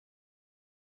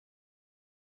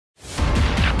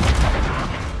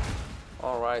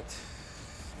Alright,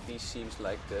 this seems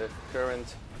like the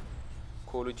current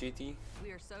Call of Duty. We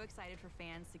are so excited for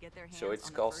fans to get their hands So it's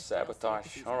on called the first DLC of the Sabotage.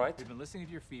 season. Alright. We've been listening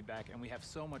to your feedback and we have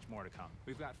so much more to come.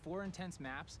 We've got 4 intense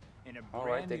maps and a Alright,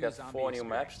 brand they new got zombie 4 new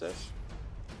experience. maps.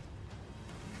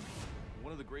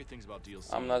 One of the great things about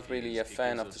DLC I'm not really a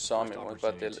fan of the zombie mode,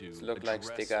 but they look like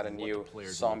they got a new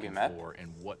zombie map.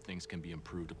 And what things can be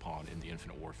improved upon in the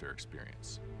Infinite Warfare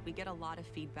experience. We get a lot of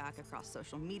feedback across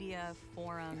social media,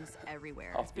 forums,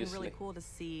 everywhere. Obviously. It's been really cool to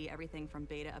see everything from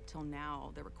beta up till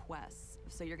now, the requests.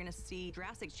 So you're gonna see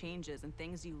drastic changes and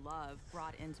things you love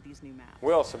brought into these new maps.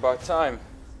 Well, it's about time.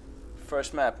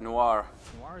 First map, Noir.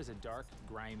 Noir is a dark,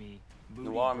 grimy, moody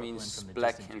Noir Brooklyn means from the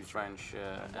black distant in future. French,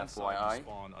 On one side, FYI. you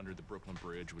spawn under the Brooklyn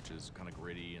Bridge, which is kind of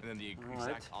gritty, and then the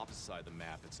exact opposite side of the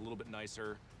map, it's a little bit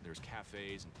nicer. There's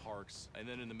cafes and parks, and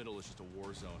then in the middle is just a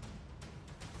war zone.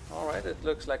 Alright, it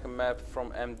looks like a map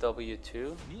from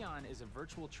MW2. Neon is a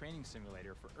virtual training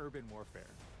simulator for urban warfare.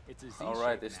 It's a Z-shaped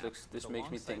Alright, map this with a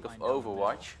makes me long think of sightline down the middle,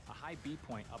 Overwatch, a high B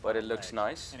point up but on it the looks ledge,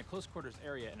 nice. and a close quarters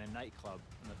area in a nightclub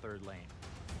in the 3rd lane.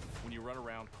 When you run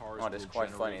around, cars Oh, that's will quite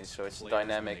funny. generate So it's a players when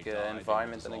dynamic they die, they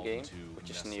environment in the dissolve game, into which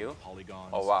is nests new. of polygons.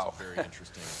 Oh wow, It's a very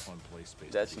interesting and fun play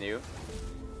space. that's new.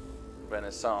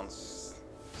 Renaissance.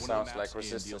 Sounds like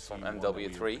Resistance from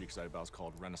MW3. Pretty excited about is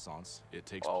called Renaissance. It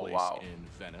takes place in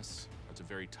Venice. It's a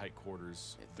very tight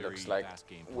quarters, It very looks like fast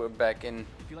game. we're back in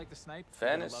If you like the snipe, you're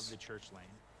gonna Venice. love the church lane.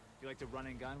 If you like to run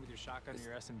and gun with your shotgun or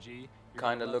your SMG, you're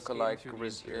kind of gonna love look skating like through the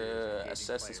interiors and engaging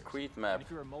Assassin's players. Creed And map.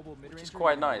 if you're a mobile mid-ranger, is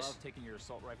quite you're gonna nice. love taking your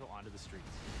assault rifle onto the streets.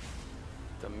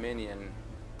 Dominion.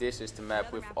 This is the The map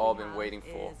other we've map all we been have waiting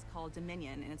for. is called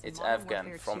Dominion, and It's a Modern Afghan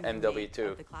Warfare from 2 remake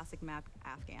MW2. of the classic map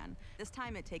Afghan. This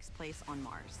time it takes place on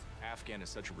Mars. Afghan is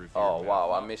such a revered Oh map,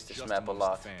 wow, I not missed this just map a amongst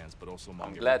lot. the fans, but also among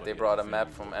I'm glad they everybody brought a in map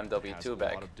the from community. It has MW2 a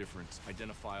back. lot of different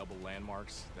identifiable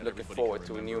landmarks that Looking everybody forward can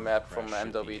to a new remember. map from Crash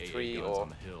Ship, the MW3 AA guns or- on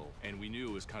the hill. And we knew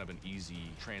it was kind of an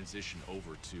easy transition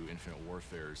over to Infinite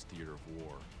Warfare's theater of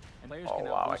war. And players Oh can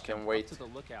now wow, I boost can't up wait to the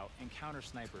lookout and counter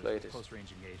snipers play with this. close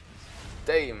range engagements.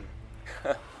 Damn.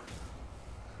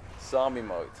 Zombie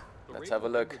mode. Let's have a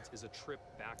look. Is a trip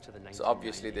back to the So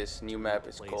obviously this new map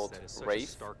is called that is such a Wraith.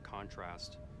 stark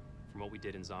contrast from what we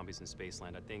did in Zombies in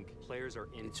Spaceland. I think players are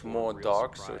in It's for a more real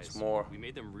dark, so surprise. it's more- We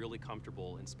made them really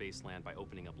comfortable in Spaceland by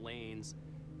opening up lanes,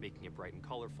 making it bright and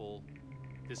colorful.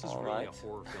 This is really a Alright.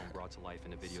 horror film brought to life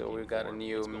in a video So game we've got a form.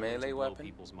 new It's going melee to blow weapon.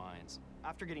 people's minds.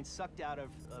 After getting sucked out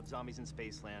of Zombies in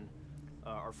Spaceland,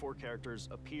 our 4 characters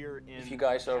appear in If you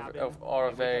guys a are cabin. a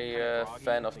They very wake up kinda groggy.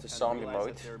 fan of They the kinda zombie realize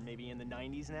mode, that they're maybe in the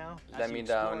 90s now. As let you me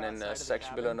explore down in outside the of the section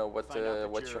cabin, below know you find out that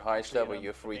what's your you're highest actually level in an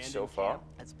you've reached so abandoned far. camp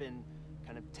that's been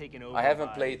kind of taken over I haven't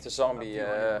by played the a zombie few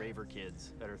hundred raver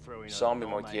kids that are throwing zombie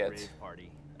an mode all-night yet. rave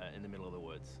party in the middle of the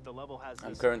woods. The level has I'm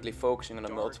this currently focusing on the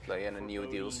dark, multiplayer and the new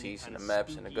foreboding, DLCs and kinda the maps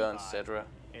and the spooky guns, vibe. etc.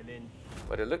 And then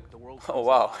But it look, the world oh comes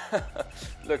wow,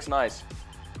 looks nice.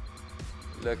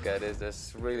 Look at it,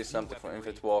 there's really something for Weaponry,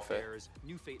 Infinite Warfare. bears,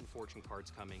 new fate and fortune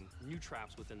cards coming, new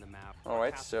traps within the map.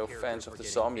 Alright, Cast so characters fans are of the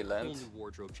getting zombie a land whole new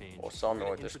wardrobe change. or zombie We're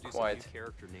mode gonna is introduce a quite. new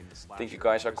character named the I think you Slasher.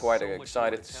 guys are There's quite so much more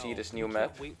excited to see tell. this We new can't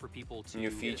map, wait for people to new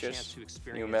get a features, chance to new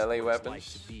experience melee what it's like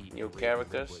weapons, to be in new a raid in the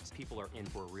characters. Redwoods. People are in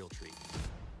for a real treat.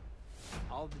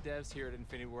 All of the devs here at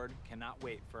Infinity Ward cannot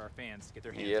wait for our fans to get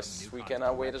their hands on the Yes, new we content.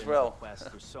 cannot wait as weapons, well. quests.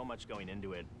 There's so much going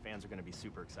into it. Fans are going to be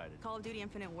super excited. Call of Duty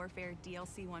Infinite Warfare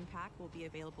DLC 1 pack will be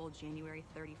available January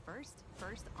 31st,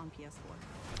 first on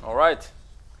PS4. Alright,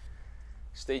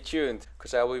 stay tuned,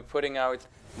 because I will be putting out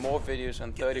more videos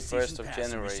on Get the 31st season of pass and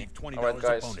January. receive $20 Alright of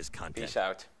guys, bonus content. peace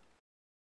out.